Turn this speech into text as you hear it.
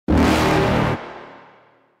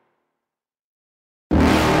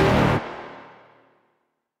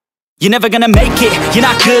You're never gonna make it, you're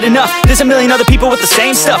not good enough. There's a million other people with the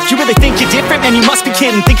same stuff. You really think you're different? Man, you must be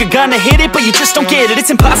kidding. Think you're gonna hit it, but you just don't get it. It's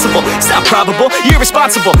impossible, it's not probable, you're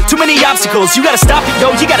irresponsible. Too many obstacles, you gotta stop it, yo.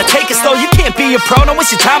 You gotta take it slow, you can't be a pro. Don't waste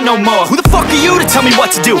your time no more. Who the fuck are you to tell me what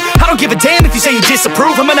to do? I don't give a damn if you say you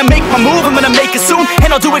disapprove. I'm gonna make my move, I'm gonna make it soon. And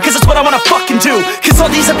I'll do it cause it's what I wanna fucking do. Cause all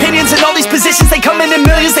these opinions and all these positions, they come in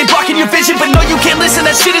millions, they blocking your vision. But no, you can't listen,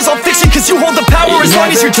 that shit is all fiction. Cause you hold the power as long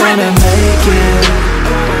as you're dreaming.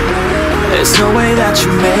 There's no way that you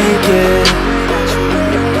make it.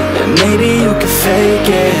 And maybe you can fake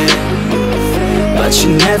it, but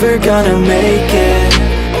you're never gonna make it.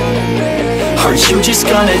 Aren't you just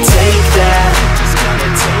gonna take that?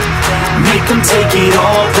 Make them take it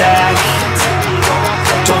all back.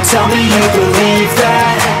 Don't tell me you believe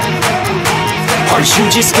that. Aren't you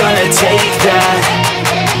just gonna take that?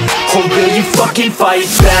 Or will you fucking fight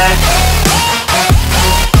back?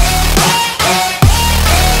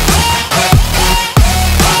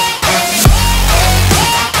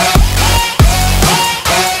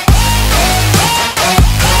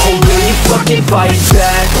 Fucking fight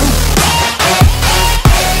back.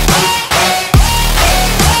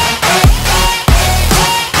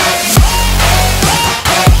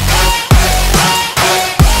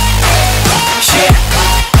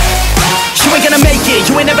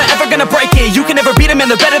 You ain't never ever gonna break it. You can never beat them and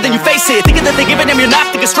they're better than you face it. Thinking that they give a damn, you're not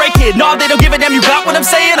thinking straight, kid. No, they don't give a damn, you got what I'm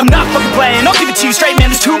saying? I'm not fucking playing, I'll give it to you straight, man.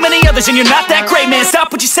 There's too many others and you're not that great, man.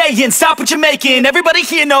 Stop what you're saying, stop what you're making. Everybody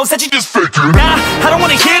here knows that you just faking. Nah, I don't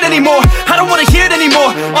wanna hear it anymore, I don't wanna hear it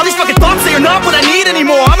anymore. All these fucking thoughts, they are not what I need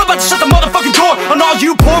anymore. I'm about to shut the motherfucking door on all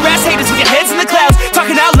you poor ass haters with your heads in the clouds,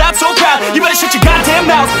 talking out loud so proud. You better shut your goddamn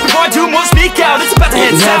mouth before I do more speak out. It's about to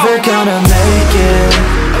head south. You're never gonna make it.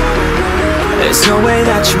 There's no way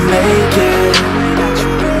that you make it.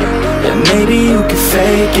 And maybe you can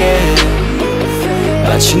fake it,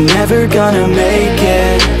 but you're never gonna make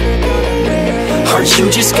it. Aren't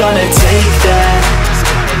you just gonna take that?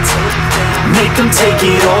 Make them take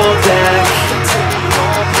it all back.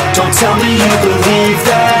 Don't tell me you believe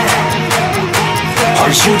that.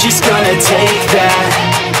 Aren't you just gonna take that?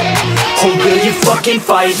 Or will you fucking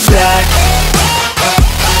fight back?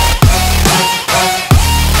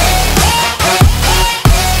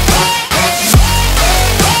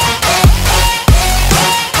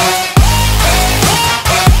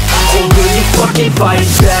 Fucking fight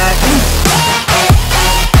back.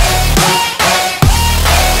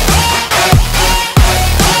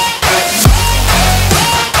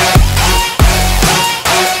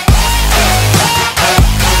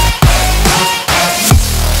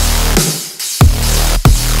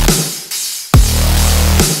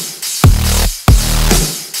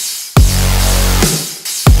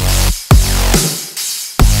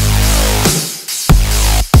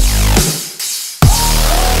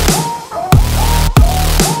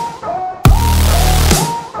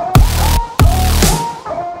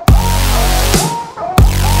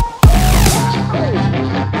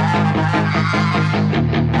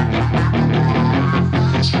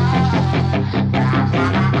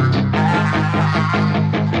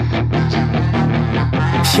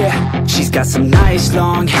 Yeah, she's got some nice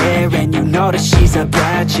long hair, and you know that she's a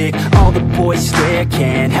bad chick. All the boys stare,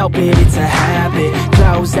 can't help it, it's a habit.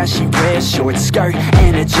 Clothes that she wears, short skirt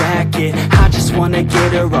and a jacket. I just wanna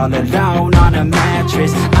get her all alone on a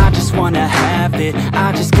mattress. I just wanna have it,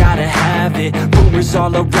 I just gotta have it. Rumors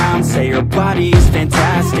all around say her body is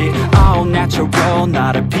fantastic. All natural,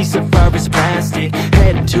 not a piece of fur is plastic.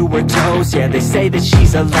 Head to her toes, yeah, they say that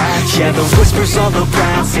she's a latch. Yeah, the whispers all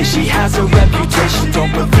around say she has a reputation.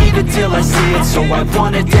 Don't believe it till I see it, so I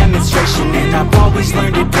want a demonstration. And I've always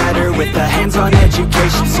learned it better with a hands-on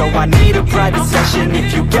education. So I need a private session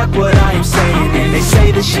if you get what I am saying. And they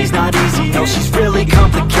say that she's not easy, no, she's really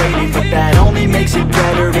complicated. But that only makes it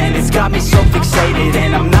better, and it's got me so fixated.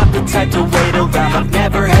 And I'm not the type to wait around, I've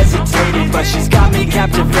never hesitated. But she's got me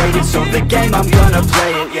captivated, so the game, I'm gonna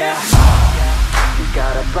play it, yeah. She's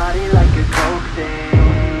got a body like a coke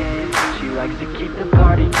thing. She likes to keep the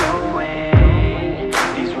party going.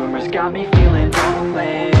 These rumors got me feeling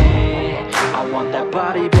lonely. I want that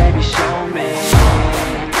body, baby, show me.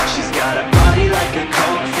 She's got a body like a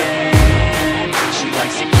coke thing. She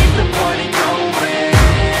likes to keep the party going.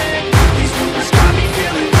 These rumors got me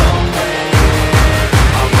feeling lonely.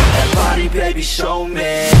 I want that body, baby, show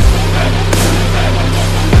me.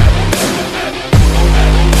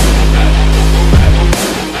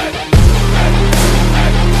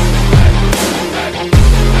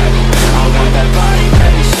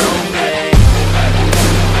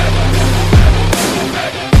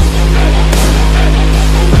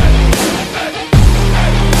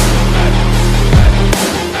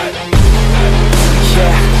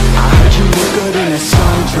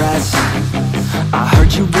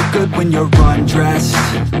 undressed.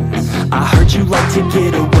 I heard you like to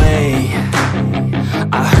get away.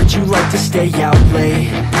 I heard you like to stay out late.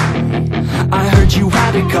 I heard you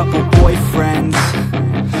had a couple boyfriends.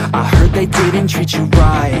 I heard they didn't treat you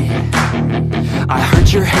right. I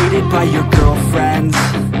heard you're hated by your girlfriends,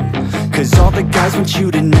 'cause all the guys want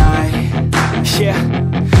you tonight. Yeah.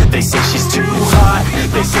 They say she's too hot,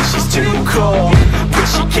 they say she's too cold. Where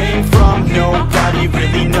she came from, nobody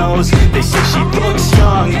really knows. They say she looks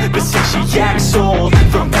young, but say she acts old.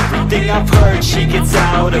 From everything I've heard, she gets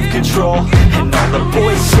out of control. And all the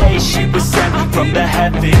boys say she was sent from the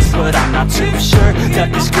heavens, but I'm not too sure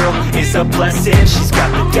that this girl is a blessing. She's got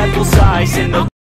the devil's eyes and the